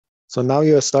So now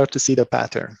you start to see the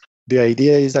pattern. The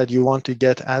idea is that you want to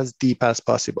get as deep as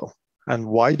possible. And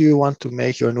why do you want to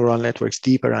make your neural networks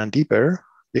deeper and deeper?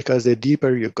 Because the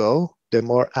deeper you go, the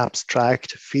more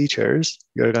abstract features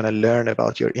you're going to learn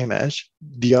about your image.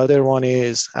 The other one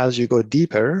is, as you go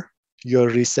deeper, your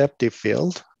receptive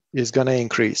field is going to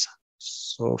increase.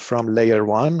 So from layer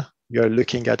 1, you're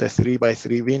looking at a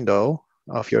 3x3 window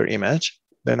of your image.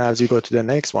 Then as you go to the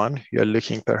next one, you're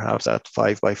looking perhaps at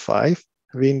 5x5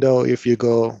 window. If you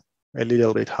go a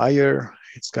little bit higher,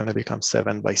 it's going to become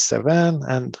 7x7.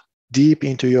 And deep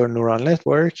into your neural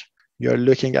network, you're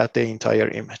looking at the entire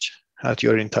image, at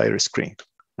your entire screen.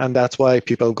 And that's why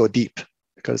people go deep,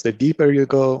 because the deeper you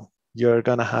go, you're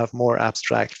going to have more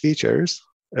abstract features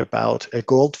about a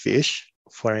goldfish,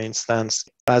 for instance,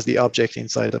 as the object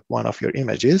inside of one of your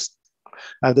images.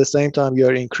 At the same time,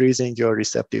 you're increasing your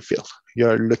receptive field.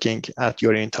 You're looking at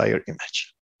your entire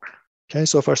image. Okay,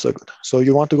 so far so good. So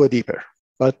you want to go deeper,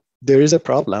 but there is a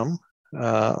problem.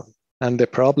 And the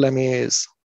problem is,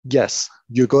 yes,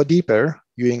 you go deeper,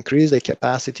 you increase the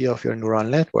capacity of your neural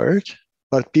network,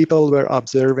 but people were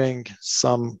observing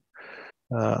some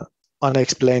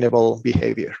unexplainable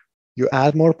behavior. You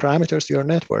add more parameters to your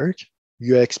network,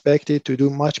 you expect it to do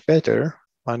much better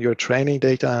on your training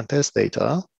data and test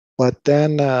data, but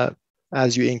then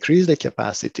as you increase the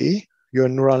capacity, your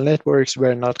neural networks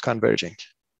were not converging.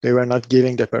 They were not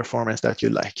giving the performance that you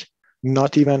like,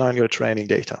 not even on your training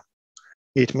data.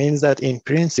 It means that in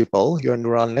principle, your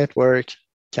neural network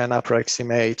can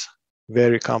approximate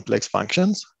very complex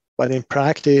functions, but in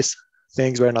practice,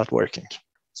 things were not working.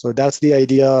 So that's the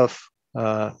idea of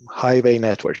highway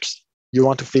networks. You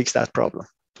want to fix that problem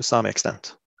to some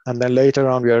extent. And then later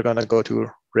on, we are going to go to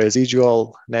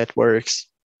residual networks,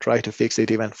 try to fix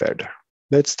it even further.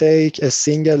 Let's take a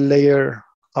single layer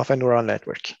of a neural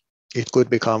network. It could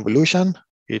be convolution,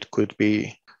 it could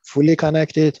be fully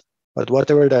connected, but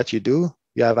whatever that you do,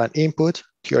 you have an input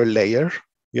to your layer,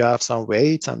 you have some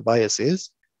weights and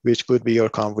biases, which could be your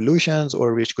convolutions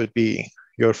or which could be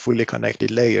your fully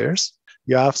connected layers.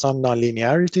 You have some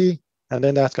nonlinearity, and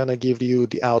then that's going to give you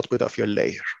the output of your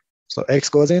layer. So X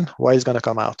goes in, Y is going to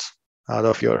come out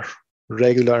of your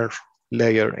regular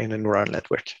layer in a neural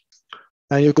network.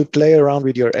 And you could play around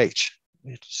with your H.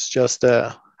 It's just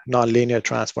a nonlinear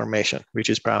transformation, which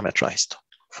is parameterized.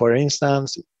 For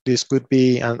instance, this could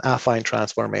be an affine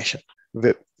transformation.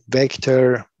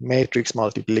 Vector matrix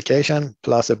multiplication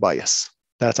plus a bias.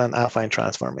 That's an affine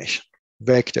transformation.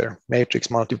 Vector matrix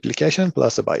multiplication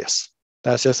plus a bias.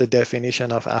 That's just a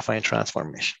definition of affine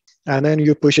transformation. And then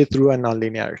you push it through a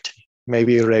nonlinearity,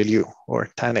 maybe ReLU or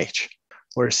tanh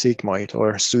or sigmoid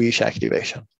or Swish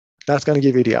activation. That's going to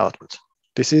give you the output.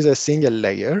 This is a single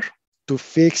layer. To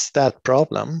fix that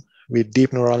problem with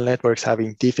deep neural networks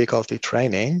having difficulty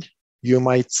training, you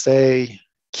might say,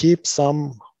 keep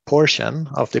some portion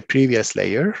of the previous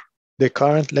layer. The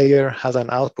current layer has an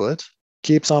output.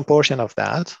 Keep some portion of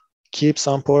that. Keep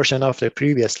some portion of the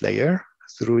previous layer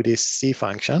through this C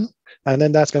function. And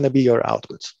then that's going to be your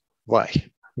output, Y.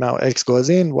 Now X goes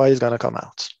in, Y is going to come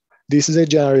out. This is a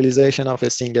generalization of a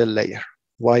single layer.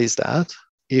 Why is that?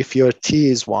 If your T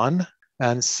is 1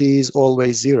 and C is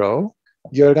always 0,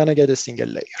 you're going to get a single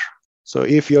layer. So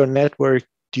if your network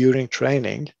during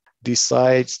training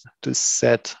decides to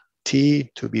set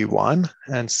T to be 1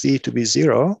 and C to be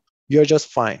 0, you're just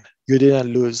fine. You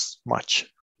didn't lose much.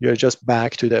 You're just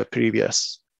back to the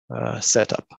previous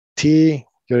setup. T,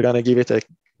 you're going to give it a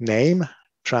name,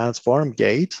 transform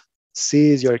gate. C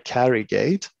is your carry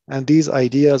gate. And these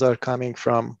ideas are coming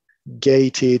from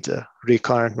gated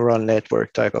recurrent neural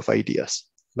network type of ideas,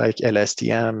 like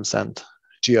LSTMs and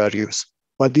GRUs.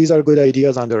 But these are good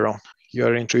ideas on their own.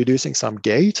 You're introducing some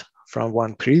gate from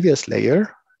one previous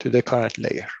layer to the current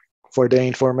layer for the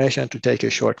information to take a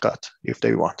shortcut if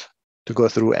they want to go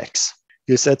through X.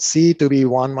 You set C to be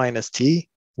 1 minus T.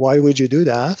 Why would you do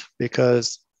that?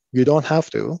 Because you don't have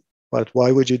to, but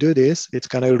why would you do this? It's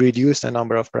going to reduce the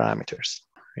number of parameters.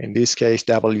 In this case,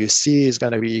 WC is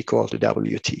going to be equal to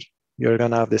WT. You're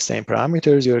going to have the same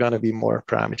parameters. You're going to be more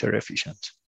parameter efficient.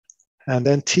 And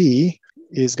then T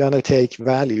is going to take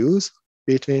values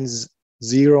between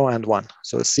 0 and 1.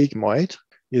 So sigmoid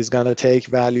is going to take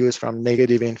values from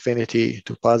negative infinity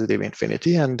to positive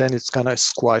infinity, and then it's going to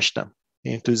squash them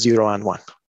into 0 and 1.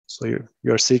 So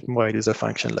your sigmoid is a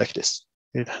function like this.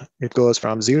 It goes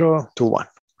from 0 to 1.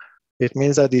 It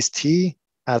means that this T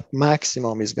at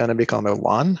maximum is going to become a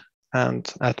 1,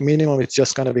 and at minimum, it's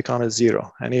just going to become a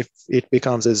 0. And if it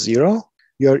becomes a 0,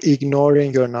 you're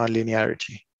ignoring your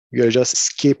nonlinearity. You're just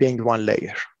skipping one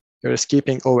layer. You're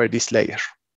skipping over this layer.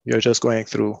 You're just going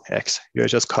through X. You're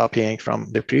just copying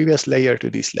from the previous layer to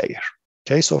this layer.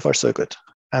 Okay, so far so good.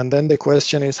 And then the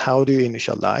question is, how do you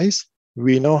initialize?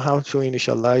 We know how to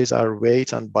initialize our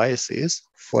weights and biases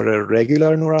for a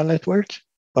regular neural network,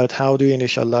 but how do you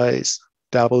initialize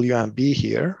W and B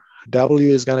here?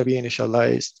 W is going to be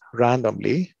initialized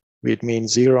randomly with mean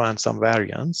 0 and some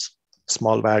variance,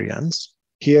 small variance.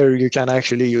 Here you can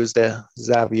actually use the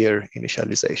Xavier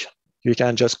initialization. You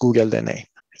can just Google the name.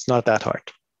 It's not that hard.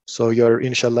 So you're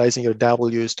initializing your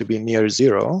W's to be near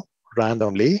 0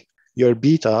 randomly, your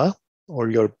beta or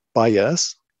your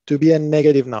bias to be a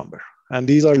negative number. And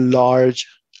these are large,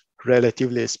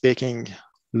 relatively speaking,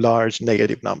 large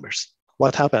negative numbers.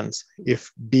 What happens if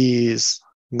B is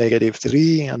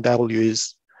 -3 and W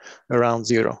is around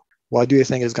 0? What do you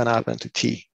think is going to happen to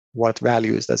T? What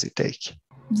values does it take?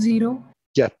 0.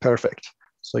 Yeah, perfect.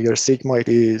 So your sigmoid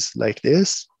is like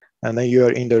this, and then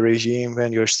you're in the regime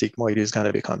when your sigmoid is going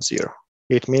to become 0.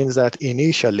 It means that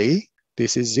initially,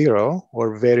 this is 0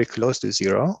 or very close to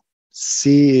 0.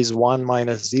 C is 1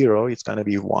 minus 0, it's going to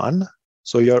be 1.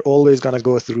 So you're always going to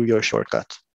go through your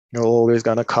shortcut. You're always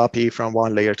going to copy from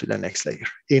one layer to the next layer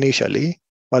initially,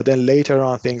 but then later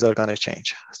on, things are going to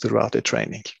change throughout the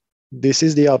training. This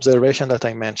is the observation that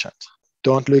I mentioned.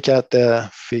 Don't look at the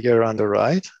figure on the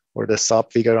right or the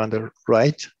sub figure on the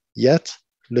right yet.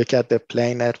 Look at the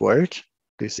plane network.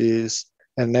 This is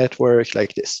a network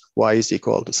like this. Y is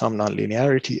equal to some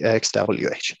nonlinearity x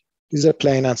WH. This is a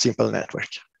plain and simple network.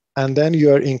 And then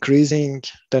you are increasing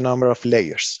the number of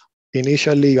layers.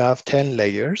 Initially, you have 10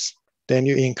 layers. Then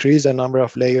you increase the number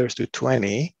of layers to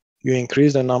 20. You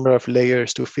increase the number of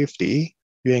layers to 50.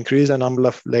 You increase the number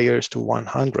of layers to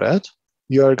 100.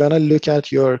 You are going to look at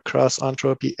your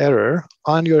cross-entropy error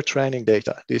on your training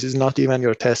data. This is not even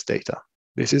your test data.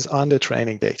 This is on the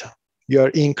training data. You are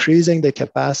increasing the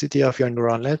capacity of your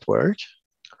neural network,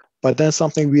 but then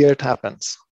something weird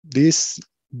happens. This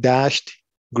dashed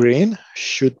green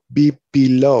should be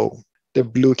below the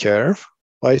blue curve,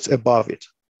 but it's above it.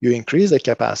 You increase the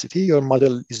capacity, your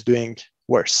model is doing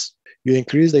worse. You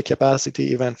increase the capacity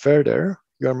even further,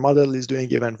 your model is doing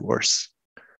even worse.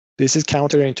 This is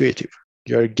counterintuitive.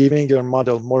 You're giving your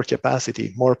model more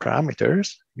capacity, more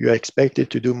parameters. You expect it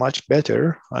to do much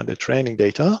better on the training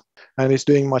data, and it's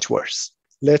doing much worse.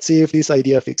 Let's see if this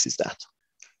idea fixes that.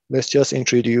 Let's just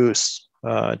introduce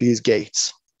these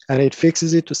gates, and it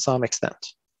fixes it to some extent.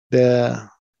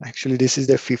 Actually, this is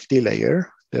the 50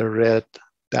 layer. The red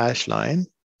dash line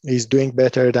is doing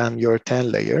better than your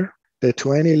 10 layer. The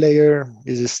 20 layer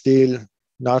is still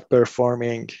not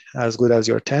performing as good as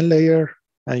your 10 layer,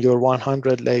 and your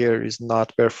 100 layer is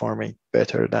not performing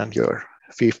better than your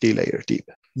 50 layer deep.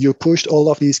 You pushed all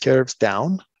of these curves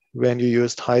down when you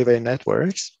used highway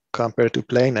networks compared to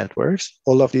plane networks.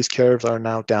 All of these curves are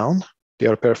now down. They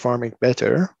are performing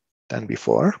better than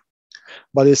before,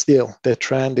 but still the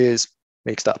trend is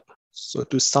mixed up. So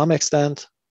to some extent,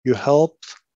 you helped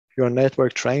your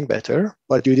network train better,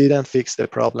 but you didn't fix the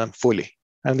problem fully.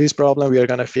 And this problem we are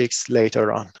going to fix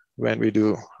later on when we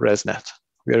do ResNet.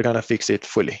 We are going to fix it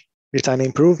fully. It's an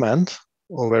improvement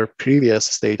over previous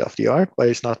state of the art, but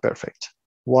it's not perfect.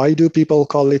 Why do people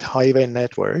call it highway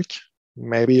network?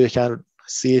 Maybe you can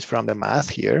see it from the math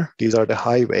here. These are the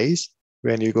highways.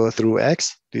 When you go through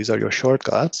X, these are your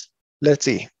shortcuts. Let's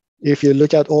see. If you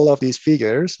look at all of these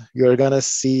figures, you're going to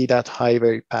see that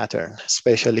highway pattern,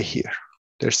 especially here.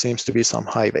 There seems to be some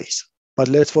highways. But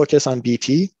let's focus on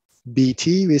BT.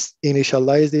 BT, we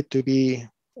initialized it to be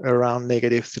around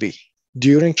 -3.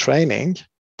 During training,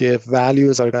 the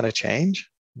values are going to change.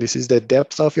 This is the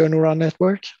depth of your neural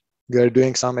network. We are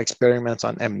doing some experiments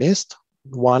on MNIST.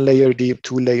 1 layer deep,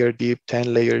 2 layer deep,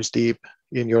 10 layers deep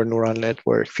in your neural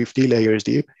network, 50 layers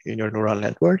deep in your neural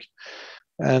network.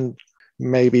 And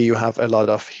maybe you have a lot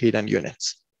of hidden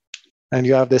units. And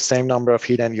you have the same number of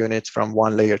hidden units from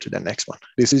one layer to the next one.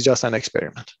 This is just an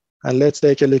experiment. And let's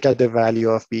take a look at the value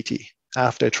of BT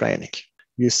after training.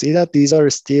 You see that these are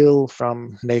still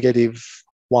from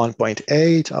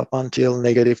 -1.8 up until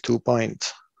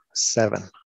 -2.7.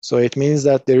 So it means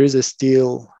that there is a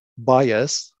still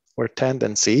bias or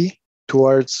tendency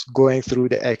towards going through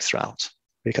the X route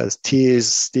because T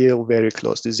is still very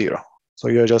close to 0. So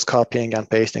you're just copying and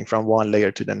pasting from one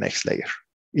layer to the next layer.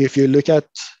 If you look at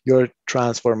your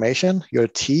transformation, your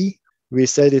T, we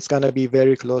said it's going to be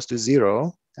very close to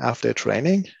 0 after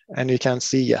training. And you can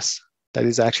see, yes, that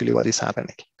is actually what is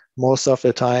happening. Most of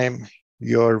the time,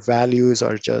 your values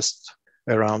are just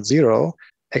around 0,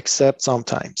 except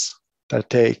sometimes that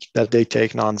they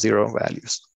take non-zero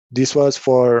values. This was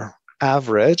for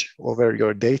average over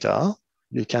your data.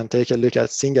 You can take a look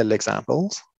at single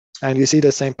examples, and you see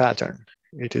the same pattern.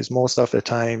 it is most of the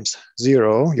times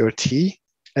 0, your t,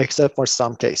 except for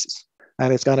some cases.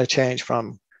 And it's going to change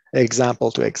from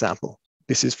example to example.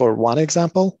 This is for one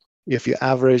example. If you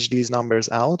average these numbers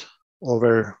out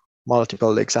over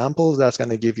multiple examples, that's going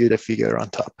to give you the figure on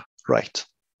top. Right.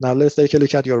 Now let's take a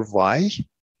look at your y.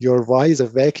 Your y is a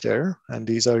vector, and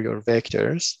these are your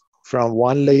vectors from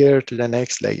one layer to the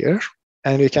next layer.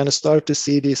 And we can start to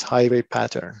see this highway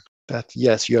pattern that,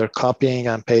 yes, you're copying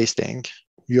and pasting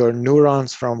your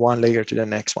neurons from one layer to the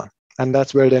next one. And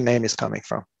that's where the name is coming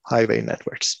from, highway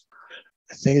networks.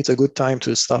 I think it's a good time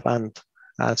to stop and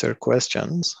answer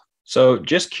questions. So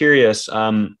just curious,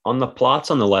 on the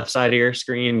plots on the left side of your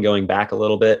screen, going back a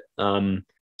little bit.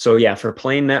 So yeah, for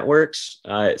plane networks,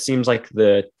 it seems like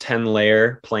the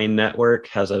 10-layer plane network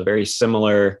has a very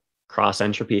similar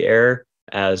cross-entropy error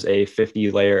as a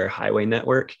 50-layer highway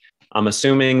network. I'm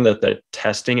assuming that the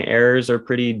testing errors are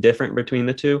pretty different between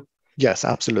the two. Yes,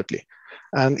 absolutely.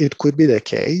 And it could be the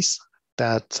case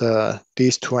that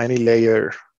this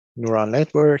 20-layer neural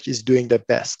network is doing the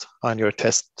best on your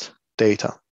test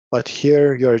data. But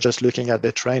here you're just looking at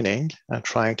the training and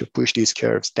trying to push these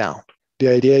curves down. The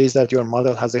idea is that your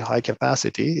model has a high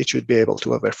capacity, it should be able to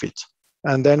overfit.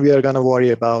 And then we are going to worry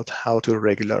about how to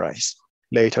regularize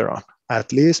later on.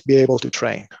 At least be able to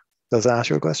train. Does that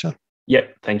answer your question? Yeah,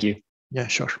 thank you. Yeah,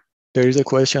 sure. There is a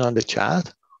question on the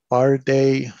chat. Are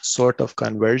they sort of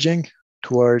converging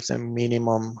towards a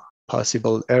minimum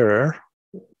possible error?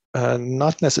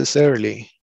 Not necessarily.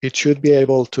 It should be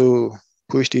able to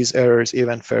push these errors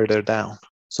even further down.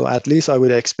 So at least I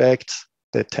would expect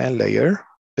the 10-layer,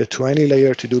 the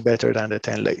 20-layer to do better than the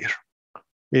 10-layer.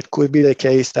 It could be the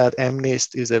case that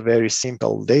MNIST is a very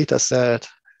simple data set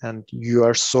and you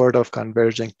are sort of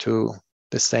converging to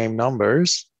the same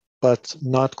numbers, but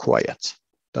not quite.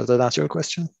 Does that answer your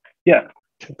question? Yeah.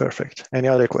 Okay, perfect. Any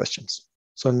other questions?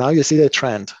 So now you see the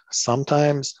trend.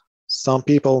 Sometimes some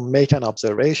people make an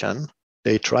observation,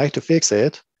 they try to fix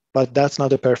it, but that's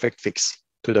not a perfect fix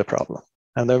to the problem.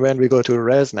 And then when we go to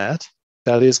ResNet,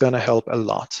 that is going to help a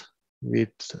lot with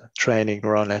training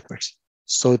neural networks.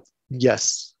 So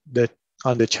yes,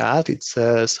 on the chat, it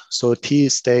says, so T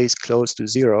stays close to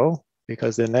 0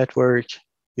 because the network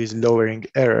is lowering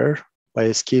error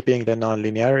by skipping the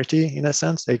nonlinearity in a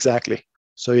sense. Exactly.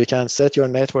 So you can set your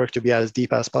network to be as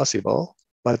deep as possible,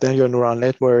 but then your neural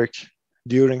network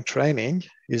during training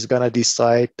is going to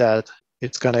decide that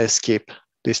it's going to skip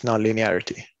this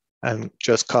nonlinearity and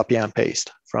just copy and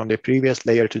paste from the previous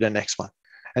layer to the next one.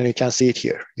 And you can see it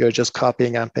here. You're just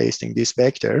copying and pasting this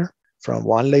vector from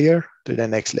one layer to the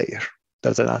next layer.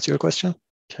 Does that answer your question?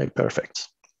 Okay, perfect.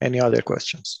 Any other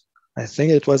questions? I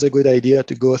think it was a good idea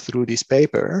to go through this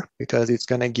paper because it's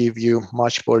going to give you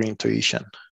much more intuition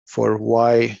for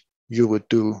why you would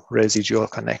do residual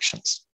connections.